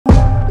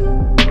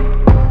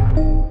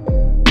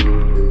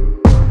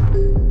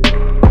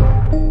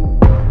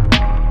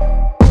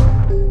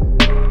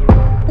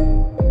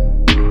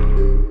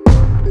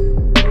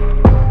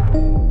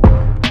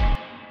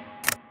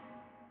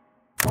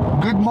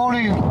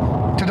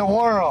to the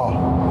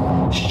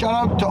world. Shout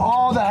out to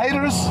all the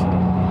haters.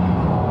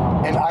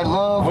 And I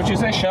love... What'd you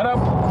say, shut up?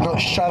 No,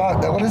 shout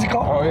out. What is it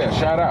called? Oh yeah,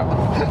 shout out.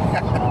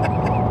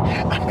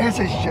 I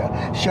said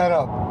shut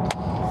up.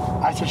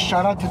 I said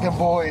shout out to them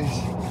boys.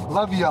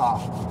 Love y'all.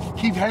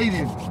 Keep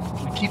hating.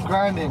 Keep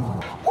grinding.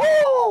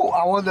 Woo!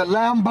 I won the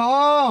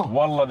Lambo.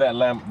 Wallah, that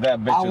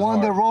bitch I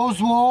won the Rolls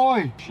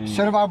Royce.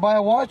 Instead of I buy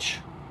a watch,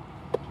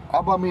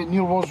 I bought me a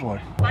new Rolls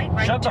Royce.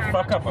 Shut the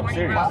fuck up, I'm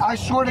serious. I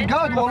swear to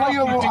God, I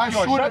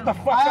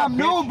am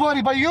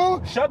nobody but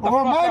you. Shut the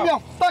Remind fuck me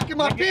up. of fucking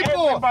my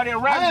people. Everybody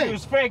around you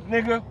is fake,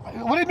 nigga.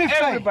 What do you mean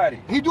fake? Everybody.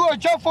 He do a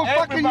job for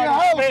fucking your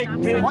house. Fake,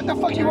 bitch. What the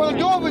fuck you want to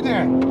do over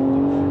there?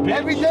 Bitch.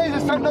 Every day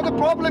there's another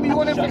problem. You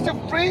want to fix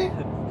it free?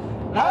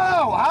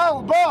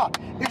 How, bro?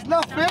 It's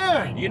not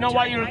fair. You know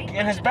why you're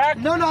in his back?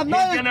 No, I'm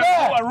not He's in gonna his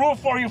back. do a roof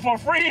for you for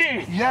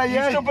free. Yeah.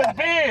 You stupid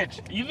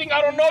bitch. You think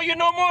I don't know you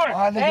no more?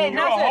 Hey,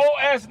 you're a whole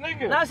ass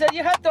nigga. Now, sir,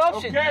 you have the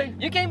option. Okay.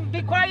 You can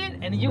be quiet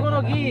and you're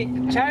gonna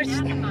get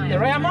charged the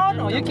right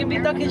amount, or you can be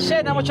talking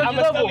shit. I'm gonna charge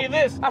you double. Tell you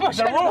this. I'm gonna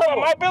the roof of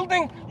my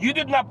building, you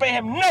did not pay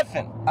him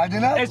nothing. I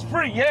did not? It's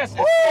free, yes. It's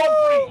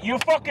all free. You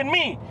fucking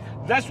me.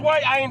 That's why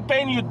I ain't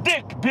paying you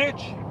dick,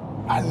 bitch.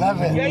 I love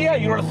it. Yeah,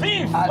 you're a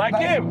thief, like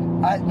him.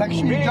 Make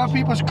sure you drop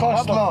people's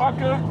cars slow.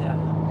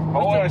 Motherfucker.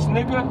 Oh, ass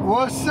nigga.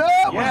 What's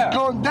up? Yeah. What's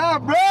going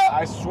down, bro?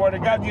 I swear to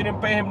God, you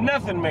didn't pay him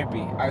nothing,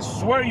 maybe. I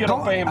swear you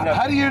don't pay him nothing.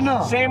 How do you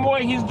know? Same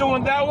way he's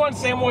doing that one,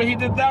 same way he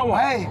did that one.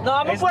 Hey. No,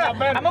 I'm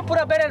gonna put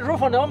a better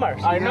roof on the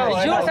Omars. I know.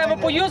 And yours, I'm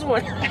gonna put used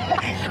one.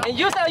 And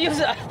yours,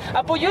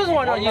 I put used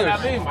one on yours.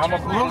 I'm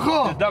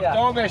gonna deduct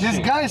all that shit. This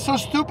guy is so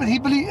stupid. He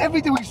believes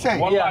everything we say.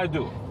 What I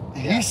do?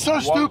 He's so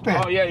stupid.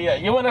 Oh, yeah.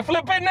 You want to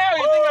flip it now?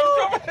 You think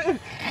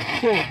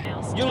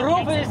I'm stupid? Your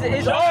roof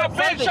is Shut up,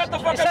 bitch. Shut the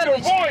fuck up.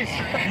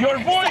 Your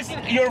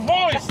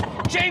voice.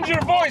 Change your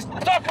voice.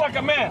 Talk like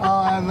a man. Oh,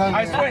 I love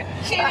I it. swear.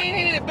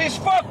 Bitch,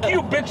 fuck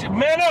you, bitch.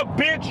 Man up,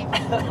 bitch.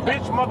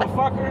 Bitch,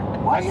 motherfucker.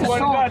 Why I swear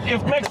to God,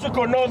 if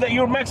Mexico know that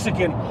you're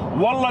Mexican,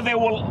 wallah, they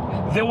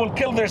will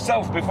kill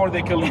themselves before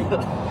they kill you.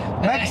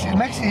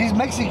 He's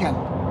Mexican.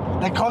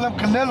 They call him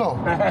Canelo.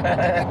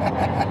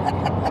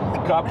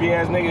 Copy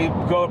ass nigga,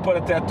 go and put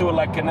a tattoo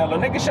like Canelo.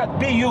 Nigga, shut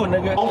be you,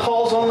 nigga. Phone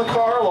calls on the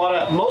car,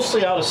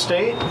 mostly out of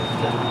state.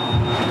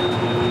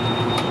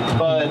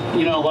 But,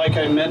 you know, like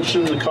I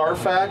mentioned, the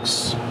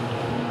Carfax,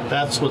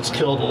 that's what's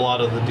killed a lot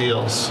of the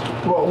deals.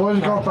 What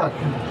is the Carfax?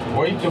 Why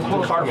are you too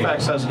close The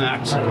Carfax has an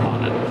accident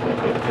on it.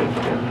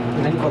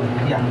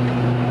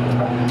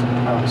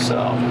 Yeah. So,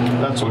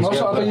 that's what's I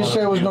thought you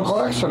said it was no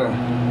car accident.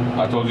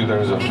 I told you there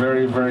was a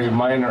very, very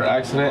minor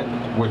accident,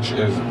 which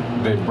is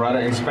they brought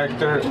an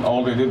inspector.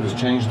 All they did was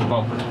change the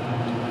bumper.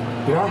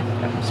 Yeah?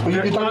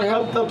 You're talking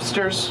up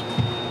upstairs.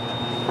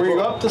 Where you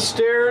go up the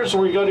stairs,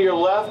 where you go to your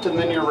left, and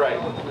then your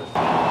right.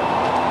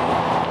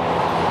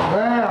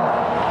 Damn.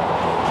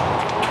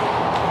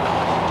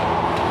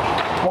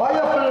 Why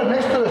you put it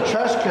next to the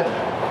trash can?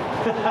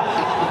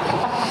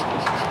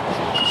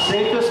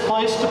 Safest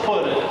place to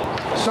put it.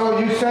 So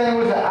you saying it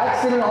was an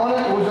accident on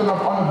it? It was on the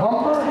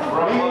bumper?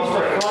 Right.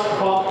 The front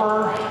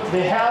bumper.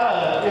 They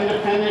had an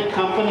independent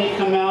company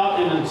come out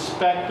and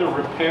inspect the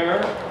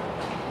repair.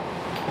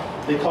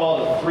 They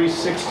call it a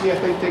 360, I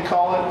think they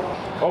call it.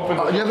 Open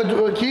the You have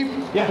a key,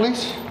 Yeah.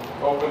 please?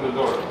 Open the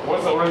door.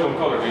 What's the original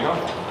color, do you know?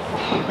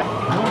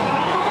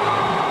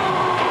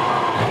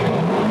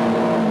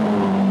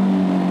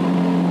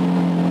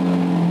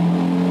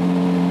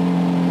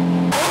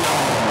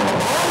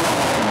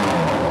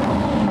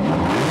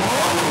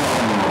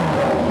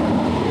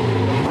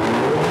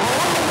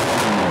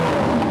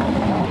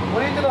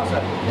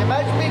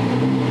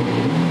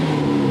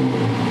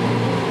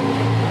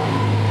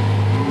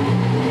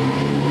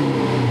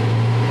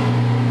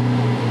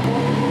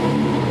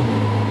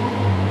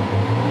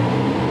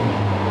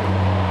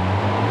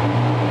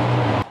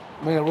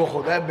 Man,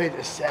 Rojo, that bitch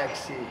is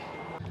sexy.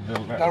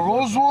 The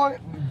Rolls Royce,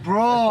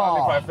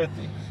 bro.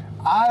 550.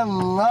 I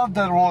love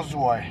that Rolls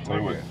Royce.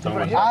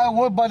 I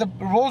would, but the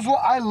Rolls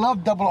Royce, I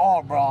love double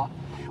R, bro.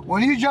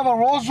 When you drive a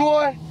Rolls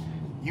Royce,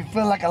 you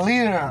feel like a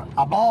leader,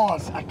 a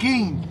boss, a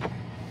king.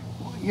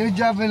 You're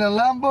driving a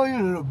Lambo, you're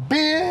a little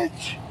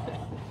bitch.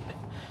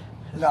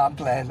 No, I'm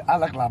playing. I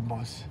like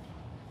Lambos.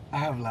 I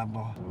have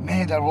Lambo.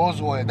 Man, that Rolls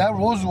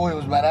Royce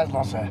was badass,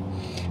 no sir.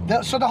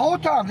 So the whole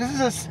time, this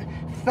is a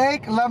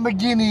fake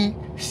Lamborghini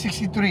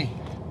 63.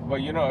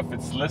 But you know, if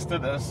it's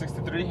listed as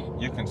 63,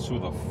 you can sue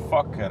the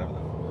fuck out of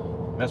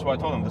them. That's why I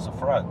told them this is a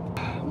fraud.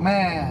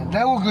 Man,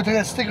 they will go take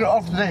that sticker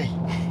off today.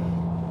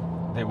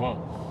 They won't.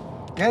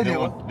 Yeah, they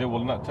will. They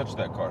will not touch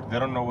that car. They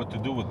don't know what to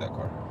do with that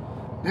car.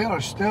 They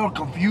are still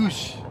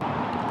confused.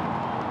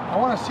 I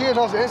want to see it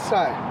on the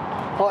inside.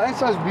 Oh,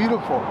 inside is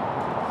beautiful.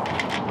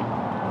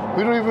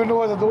 We don't even know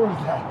where the door is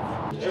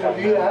at. Do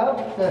you have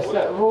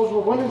that Rolls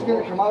Royce? When is it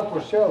going to come out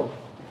for sale?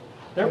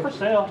 They're for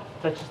sale.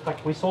 That's just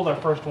like we sold our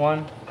first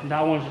one, and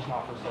that one's just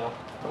not for sale.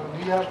 Do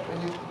you have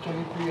any? Can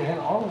you put your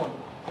hand on one?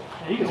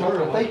 Yeah, you can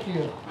order one. Thank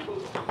you.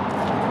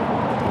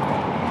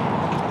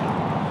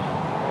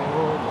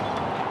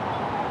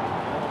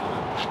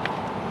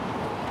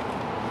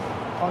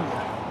 Oh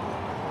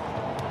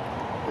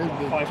yeah. It's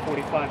big.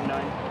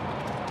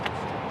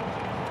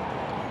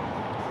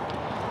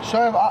 545.9. So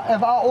if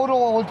I order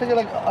one, will it take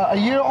like a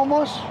year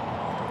almost?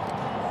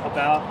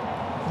 About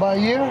By a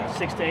year?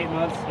 6 to 8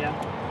 months, yeah.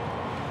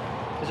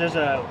 Because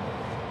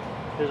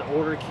there's an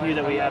order queue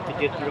that we have to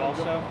get through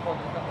also.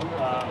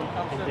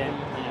 And then,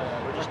 you know,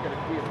 we're just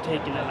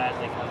taking them as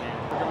they come in.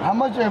 How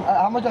much I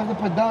have to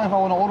put down if I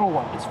want to order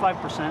one? It's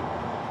 5%.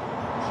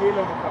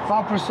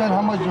 5%,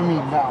 how much do you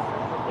mean now?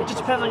 It just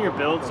depends on your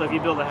build. So if you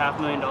build a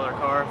 $500,000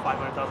 car,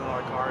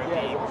 $500,000 car, it'd be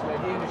it's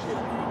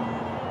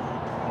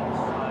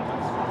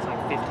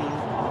like 15.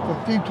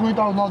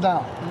 $20,000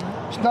 down.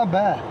 It's not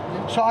bad.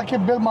 So I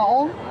can build my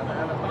own?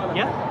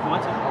 Yeah, if you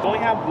want to. We only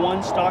have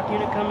one stock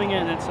unit coming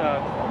in. It's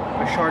a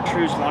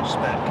chartreuse launch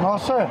spec. No,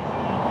 sir.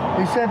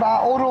 He said if I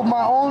order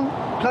my own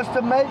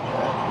custom made,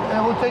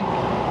 it will take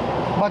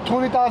about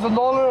 $20,000,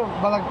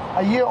 but like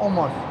a year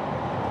almost.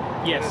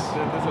 Yes.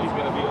 This is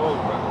going to be old,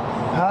 bro.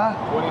 Huh?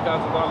 $20,000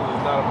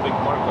 is not a big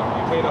markup.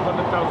 You paid $100,000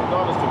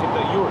 to get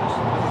that yours.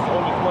 This is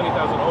only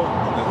 $20,000 old.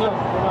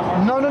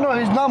 No,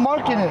 he's not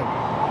marking it.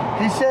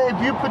 He said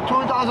if you put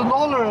 $20,000,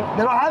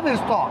 they don't have it in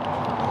stock.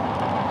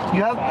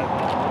 You have?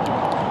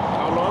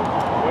 How long?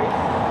 Wait.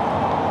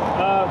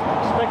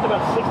 Expect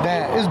about 6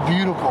 That is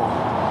beautiful.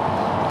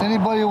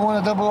 Anybody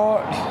want a double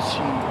R?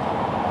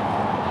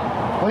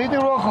 What do you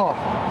think, Rocco?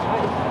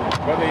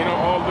 Brother, you know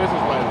all this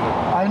is like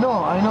this. I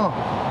know.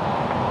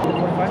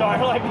 So I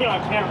don't like being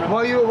on camera.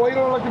 Why you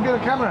don't like to be on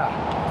camera?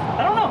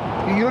 I don't know.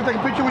 You don't take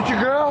a picture with your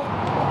girl?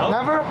 Nope.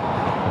 Never?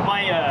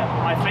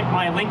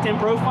 My LinkedIn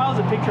profile is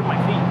a picture of my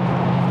feet,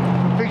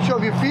 Picture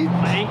of your feet?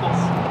 my ankles.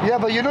 Yeah,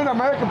 but you know in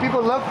America,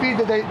 people love feet.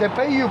 They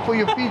pay you for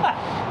your feet.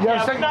 You Yeah,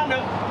 have but not in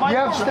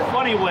a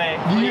funny way.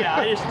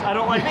 Yeah. Yeah, I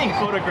don't like being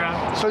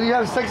photographed. So you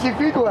have sexy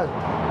feet, what?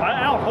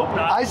 I don't hope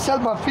not. I sell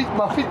my feet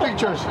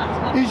pictures.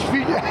 Each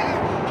feet.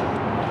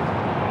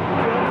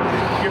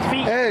 Your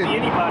feet Hey. can be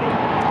anybody.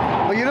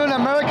 But you know in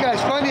America,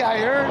 it's funny, I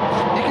heard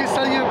you can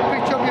sell you a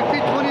picture of your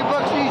feet,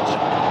 $20 each.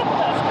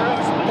 That's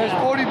gross. But That's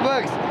yeah.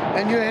 $40.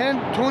 And your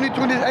hand, 20,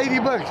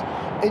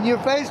 $80. In your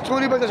face,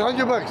 $20, that's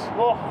 $100.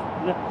 Well,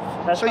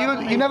 that's So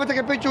not you never take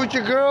a picture with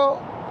your girl?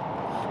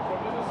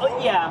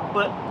 Yeah,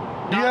 but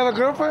Do you have a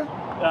girlfriend?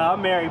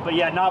 I'm married, but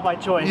yeah, not by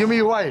choice. You mean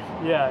your wife?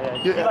 Yeah.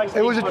 He Yeah, likes it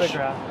being was a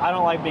photographed. I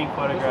don't like being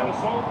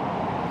photographed.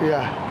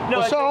 Yeah. No,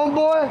 What's up,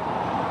 homeboy?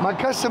 My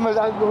customers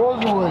at the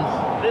Rolls Royce.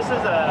 This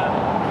is a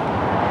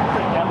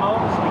demo,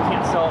 so we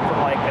can't sell it for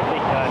like I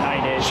think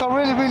 9 days. So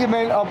really,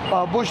 man,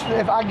 Bush,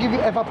 if I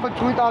put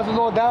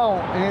 $20,000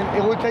 down, and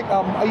it would take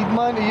 8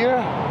 months, a year? I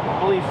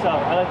believe so.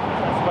 That's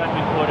what I've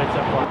been quoted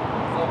so far.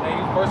 So, man,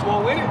 you the first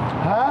one with it.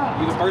 Huh?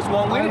 You the first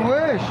one with I it.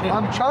 wish.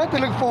 I'm trying to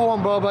look for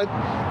one, bro, but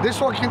this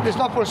one it's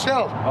not for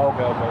sale.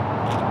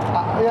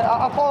 Okay.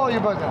 I'll follow you,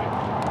 brother.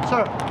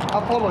 Sir,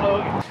 I'll follow you.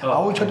 Okay. I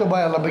always try to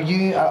buy a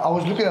Lamborghini. I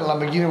was looking at a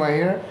Lamborghini right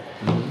here,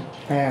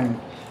 and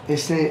it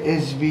said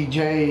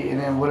SVJ and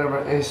then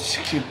whatever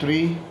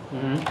S63.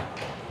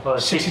 Oh,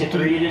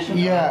 63 edition?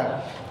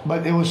 Yeah,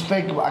 but it was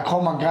fake. I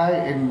called my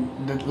guy in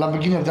the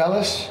Lamborghini of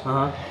Dallas.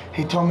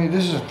 He told me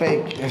this is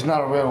fake. It's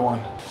not a real one.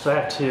 So I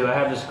have two. I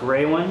have this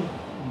gray one.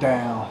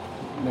 Damn.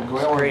 The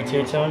Gray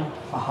two-tone.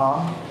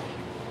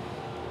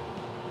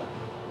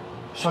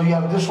 So you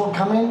have this one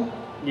coming?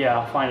 Yeah,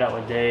 I'll find out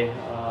what day.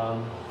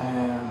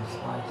 And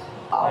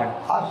I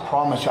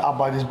promise you, I'll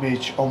buy this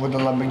bitch over the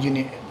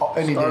Lamborghini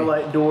any day.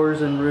 Starlight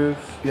doors and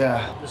roof.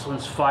 Yeah. This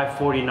one's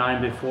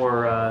 $549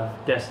 before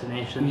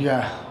destination.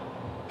 Yeah.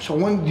 So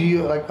when do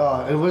you like?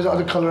 And where's the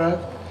other color at?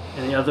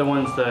 And the other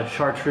one's the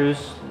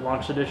chartreuse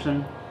launch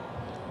edition.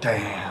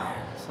 Damn.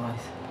 That's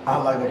nice. I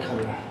like that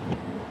color.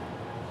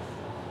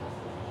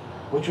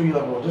 Which one you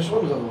like more? This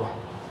one or the other one?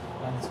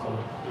 I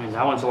mean,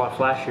 that one's a lot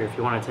flashier if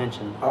you want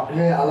attention.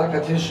 Yeah, I like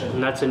attention.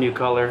 And that's a new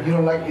color. You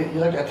don't like you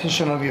like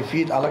attention of your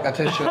feet. I like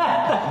attention.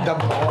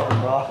 Double R,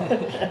 bro.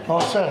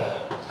 Oh, sir.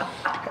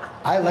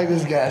 I like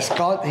this guy,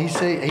 Scott. He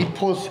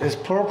posts his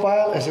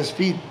profile as his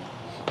feet.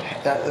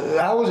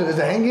 How was it? Is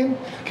it hanging?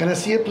 Can I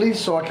see it, please,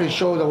 so I can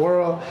show the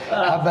world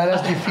how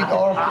badass your feet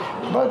are?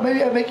 But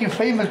maybe I make you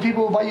famous.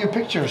 People will buy you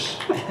pictures.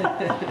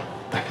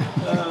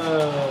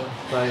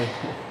 Right.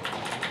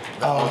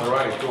 On the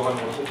right,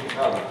 250,000,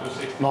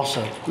 260. No,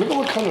 sir. Look at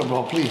what color,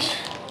 bro, please.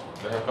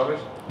 They have colors?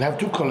 They have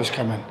two colors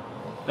coming.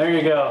 There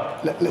you go.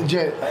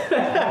 Legit.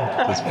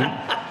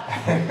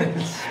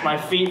 My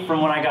feet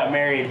from when I got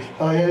married.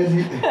 Oh,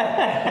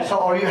 yeah. So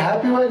are you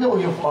happy right now, or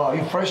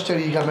you fresh till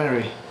you got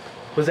married?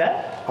 Was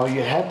that? Are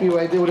you happy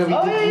right there? Whatever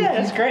you did? Yeah,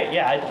 that's great.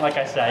 Yeah, like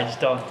I said, I just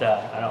don't.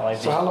 I don't like.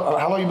 So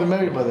how long you been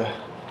married, brother?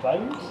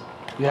 5 years.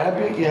 You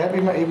happy? You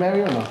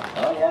married or no?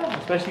 Oh yeah,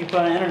 especially if you put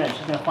on the internet,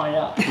 she's gonna find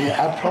out.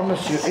 Yeah, I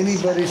promise you.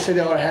 Anybody say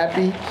they are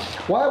happy?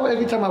 Why would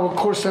every time I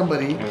record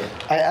somebody,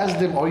 I ask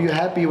them, "Are you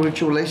happy with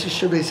your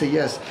relationship?" They say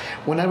yes.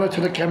 Whenever I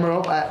turn the camera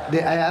off, I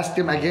ask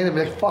them again. They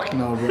be like, "Fuck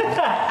no, bro.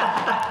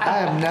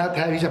 I am not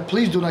happy." He said,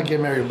 "Please do not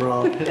get married,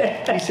 bro."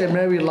 He said,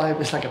 "Married life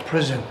is like a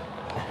prison."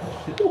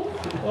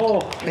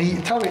 Oh. And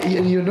you tell me,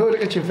 you know,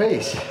 look at your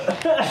face.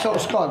 So,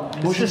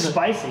 Scott, This is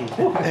spicy.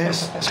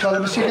 Scott,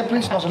 let me see again,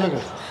 please. No, so look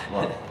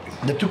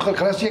at the two, can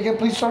I see again,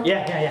 please, sir?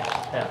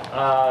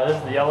 Yeah. This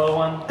is the yellow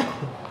one.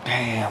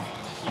 Damn.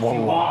 If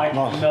you want, I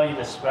can email you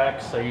the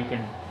specs so you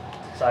can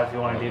decide if you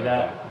want to do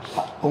that.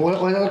 What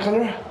other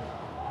color?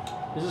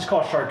 This is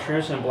called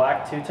chartreuse in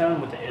black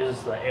two-tone with the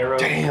arrow.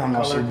 Damn,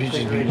 that's color beautiful.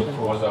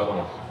 configuration. What's the other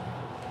one?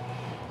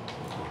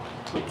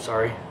 Oops,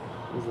 sorry.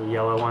 This is the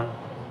yellow one.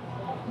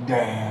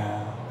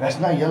 Damn. That's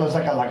not yellow, it's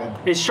like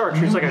a It's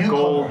chartreuse, like a new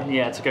gold. color.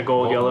 Yeah, it's like a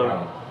gold yellow.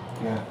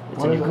 Yeah.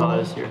 It's a new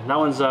color this year. That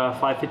one's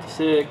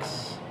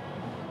 556.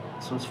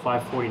 This one's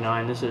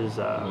 549. This is.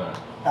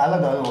 I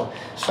love the other one.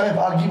 So if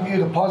I'll give you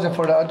a deposit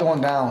for the other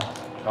one down,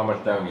 How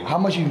much down you need? how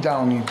much you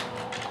down need?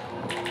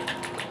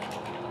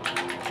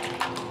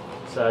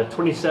 It's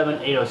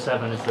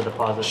 27,807 is the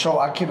deposit. So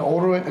I can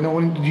order it, and then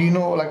when, do you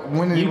know like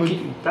when it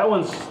would? That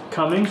one's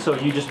coming, so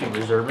you just be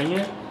reserving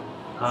it.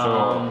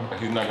 So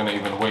he's not gonna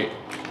even wait.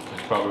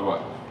 It's probably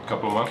what, a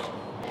couple of months?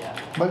 Yeah.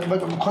 But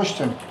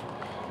question,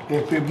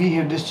 if we be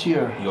here this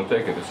year, You'll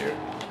take it this year.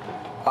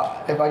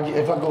 if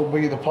I go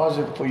bring a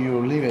deposit for you,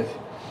 leave it.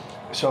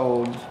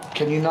 So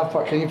can you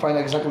find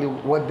exactly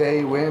what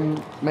day, when,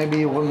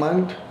 maybe 1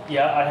 month?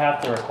 Yeah, I'd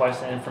have to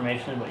request the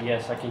information, but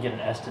yes, I can get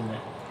an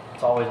estimate.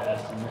 It's always an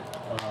estimate.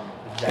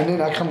 Exactly. And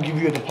then I come give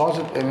you a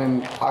deposit, and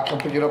then I can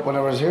pick it up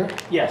whenever it's here.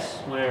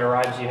 Yes, when it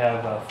arrives, you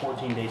have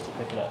 14 days to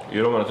pick it up.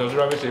 You don't want to test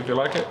drive it, see if you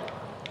like it?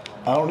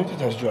 I don't need to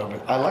test drive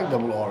it. I like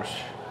double R's.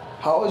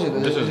 How is it?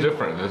 This is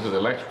different. This is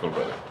electrical,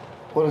 brother.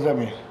 What does that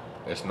mean?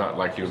 It's not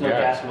like your It's no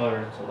gas gas.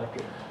 motor, it's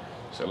electric.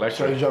 It's So you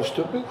electric. drive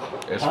stupid?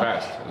 It's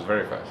fast. It's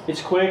very fast.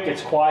 It's quick,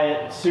 it's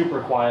quiet, it's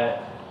super quiet.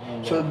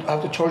 And, So I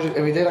have to charge it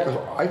every day like an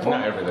iPhone?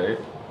 Not every day.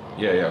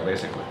 Yeah,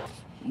 basically.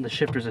 the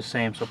shifter's the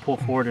same, so pull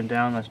forward and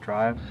down, let's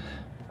drive.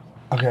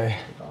 Okay.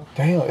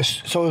 Damn.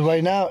 So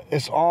right now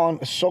it's on.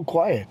 It's so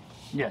quiet.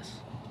 Yes.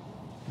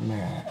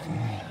 Man.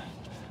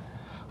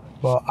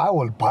 But I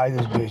will buy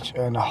this bitch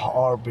in a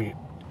heartbeat.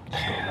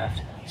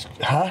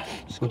 Huh?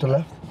 Go to the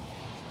left.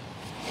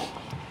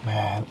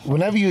 Man,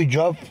 whenever you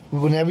look,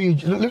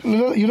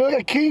 you look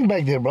like a king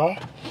back there, bro.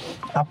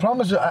 I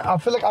promise you, I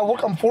feel like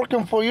I'm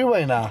working for you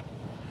right now.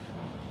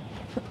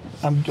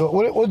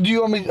 What do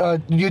you want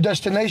me? Your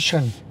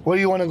destination? Where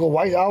do you want to go?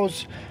 White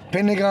House,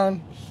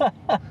 Pentagon?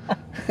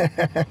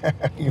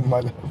 You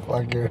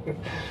motherfucker,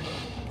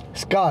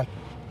 Scott.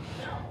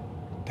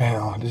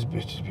 Damn, this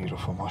bitch is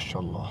beautiful,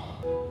 mashallah.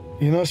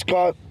 You know,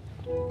 Scott,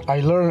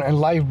 I learned in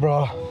life,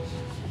 bro.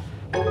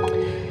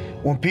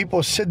 When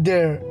people sit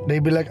there, they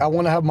be like, I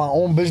want to have my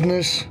own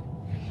business,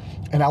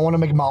 and I want to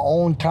make my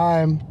own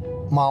time,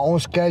 my own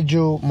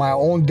schedule, my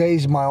own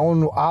days, my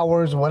own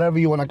hours, whatever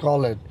you want to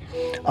call it.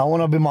 I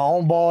want to be my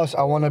own boss.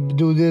 I want to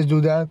do this, do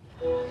that.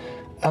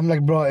 I'm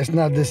like, bro, it's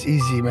not this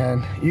easy,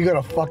 man. You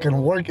gotta fucking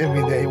work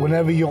every day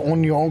whenever you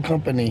own your own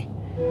company.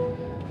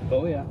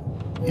 Oh yeah.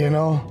 You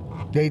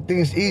know, they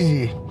think it's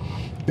easy.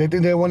 They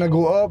think they want to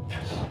go up.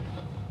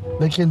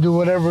 They can do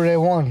whatever they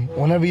want.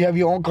 Whenever you have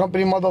your own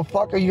company,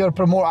 motherfucker, you gotta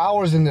put more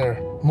hours in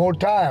there, more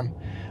time,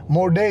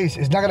 more days.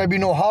 It's not gonna be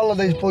no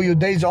holidays for you,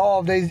 days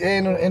off, days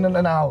in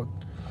and out.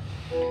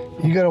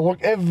 You gotta work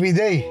every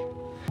day.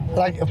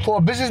 Like for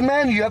a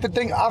businessman, you have to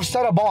think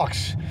outside the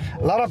box.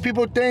 A lot of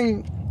people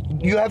think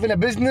you having a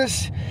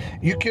business,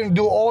 you can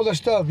do all the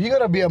stuff. You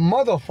gotta be a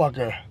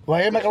motherfucker.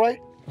 Right, am I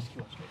right?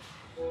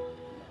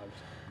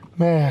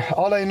 Man,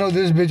 all I know,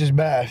 this bitch is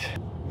bad.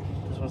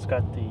 This one's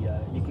got the,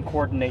 you can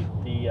coordinate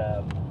the, you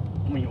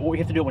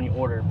have to do it when you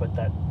order, but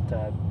that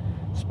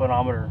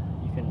speedometer,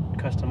 you can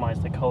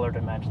customize the color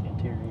to match the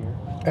interior.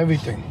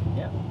 Everything.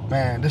 Yeah.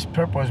 Man, this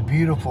purple is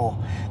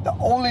beautiful. The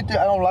only thing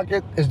I don't like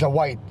it is the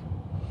white.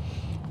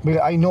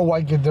 Because I know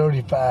white get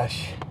dirty fast.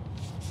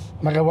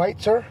 Am I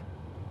right, sir?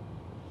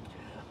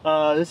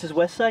 This is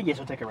west side? Yes,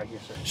 we'll take it right here,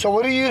 sir. So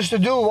what do you used to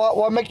do?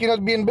 What make you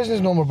not be in business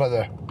no more,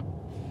 brother?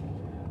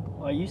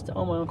 Well, I used to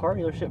own my own car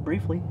dealership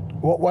briefly.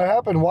 What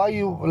happened? Why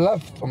you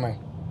left for me?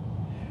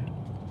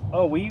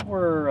 Oh, we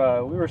were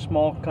a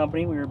small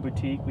company. We were a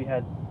boutique. We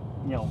had,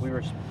 you know,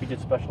 we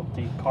did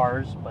specialty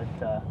cars, but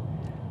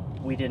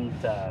we didn't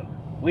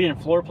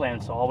floor plan.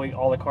 So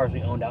all the cars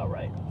we owned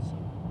outright. So,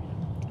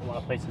 a lot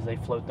of places they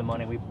float the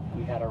money.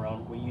 We had our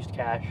own. We used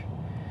cash,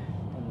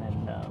 and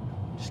then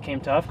it just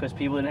came tough because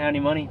people didn't have any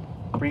money.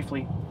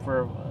 Briefly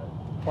for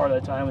part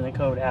of the time, and then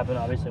COVID happened.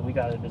 Obviously, we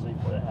got it busy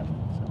before that happened.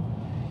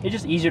 So it's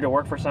just easier to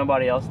work for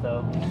somebody else,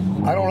 though.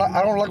 I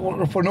don't like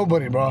working for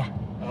nobody, bro.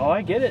 Oh,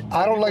 I get it.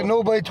 I don't like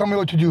nobody tell me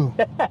what to do.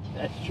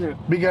 That's true.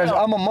 Because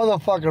I'm a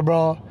motherfucker,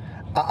 bro.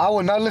 I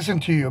will not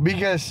listen to you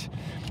because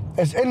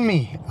it's in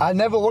me. I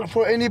never worked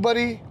for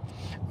anybody.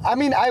 I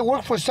mean, I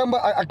worked for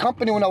a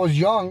company when I was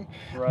young,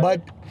 right.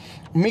 But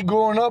me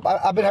growing up,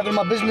 I've been having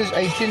my business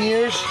 18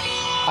 years.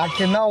 I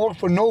cannot work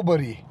for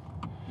nobody.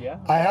 Yeah.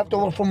 I have to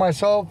work for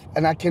myself,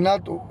 and I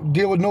cannot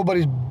deal with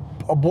nobody's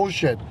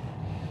bullshit.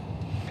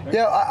 Okay.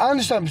 Yeah, I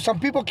understand. Some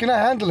people cannot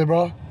handle it,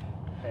 bro.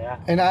 Yeah.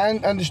 And I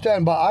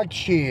understand, but I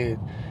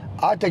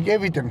take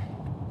everything.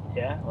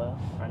 Yeah, well,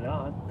 I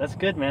know. That's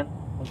good, man.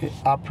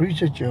 I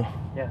appreciate you.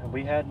 Yeah,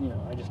 we had, you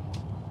know, I just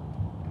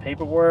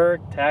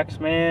paperwork, tax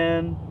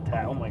man,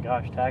 oh my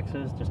gosh,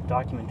 taxes, just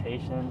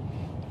documentation.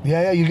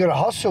 Yeah, you gotta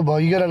hustle, bro.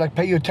 You gotta like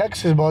pay your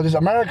taxes, bro. This is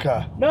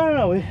America.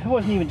 No, it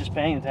wasn't even just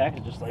paying the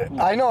taxes, just like, you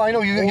know, I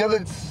know. You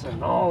gotta,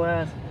 and all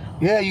that.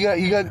 yeah,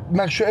 you gotta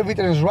make sure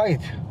everything is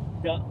right.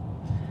 Yeah.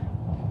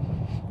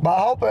 But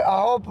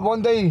I hope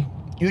one day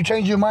you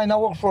change your mind,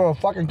 not work for a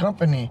fucking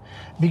company,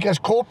 because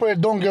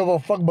corporate don't give a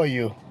fuck about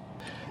you.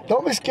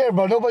 Don't be scared,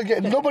 bro.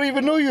 Nobody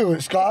even knew you,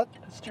 Scott.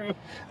 That's true.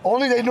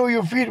 Only they know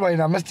your feet right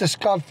now, Mr.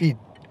 Scott Feet.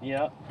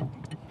 Yeah.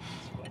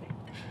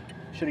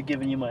 Should have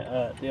given you my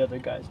the other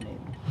guy's name.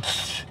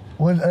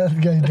 What other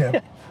guy's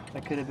name? I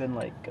could have been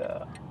like,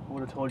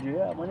 would have told you,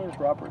 yeah, my name's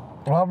Robert.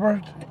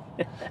 Robert?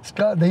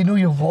 Scott, they knew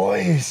your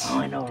voice. Oh,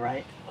 I know,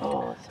 right?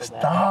 Oh, so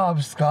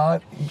Stop,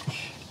 Scott.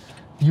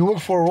 You work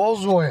for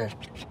Rolls Royce.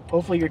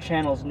 Hopefully your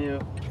channel's new.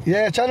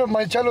 Yeah,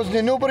 my channel's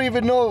new. Nobody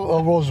even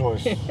know Rolls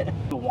Royce.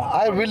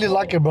 I really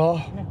like it, bro.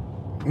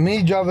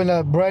 Me driving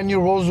a brand new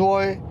Rolls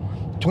Royce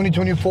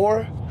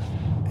 2024.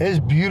 It's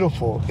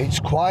beautiful. It's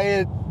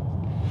quiet.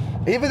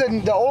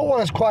 Even the old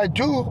one is quiet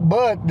too,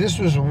 but this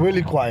was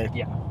really quiet.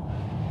 Yeah.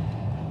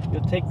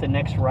 You'll take the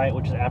next right,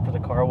 which is after the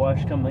car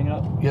wash coming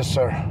up. Yes,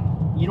 sir.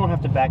 You don't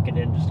have to back it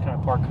in, just kind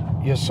of park.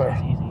 Yes, sir.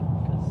 It's easy.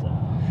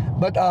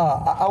 But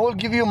I will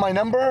give you my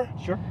number.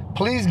 Sure.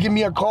 Please give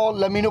me a call.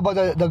 Let me know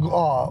about the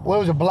what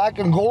was it, black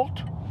and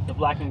gold? The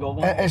black and gold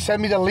one? And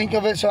send me the link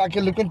of it so I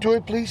can look into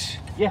it, please.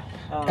 Yeah.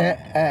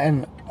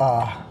 And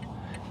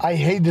I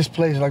hate this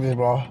place like this,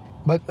 bro.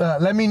 But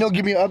let me know,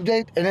 give me an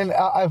update, and then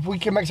if we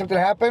can make something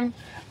happen,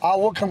 I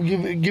will come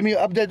give me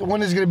an update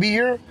when it's gonna be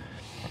here,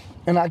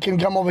 and I can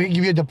come over here,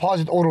 give you a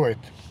deposit, order it.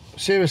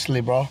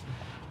 Seriously, bro.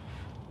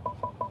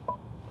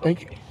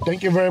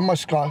 Thank you very much,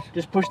 Scott.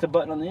 Just push the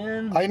button on the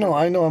end. I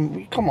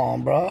know. Come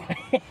on, bro.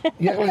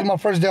 Yeah, it was my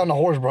first day on the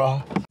horse,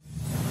 bro.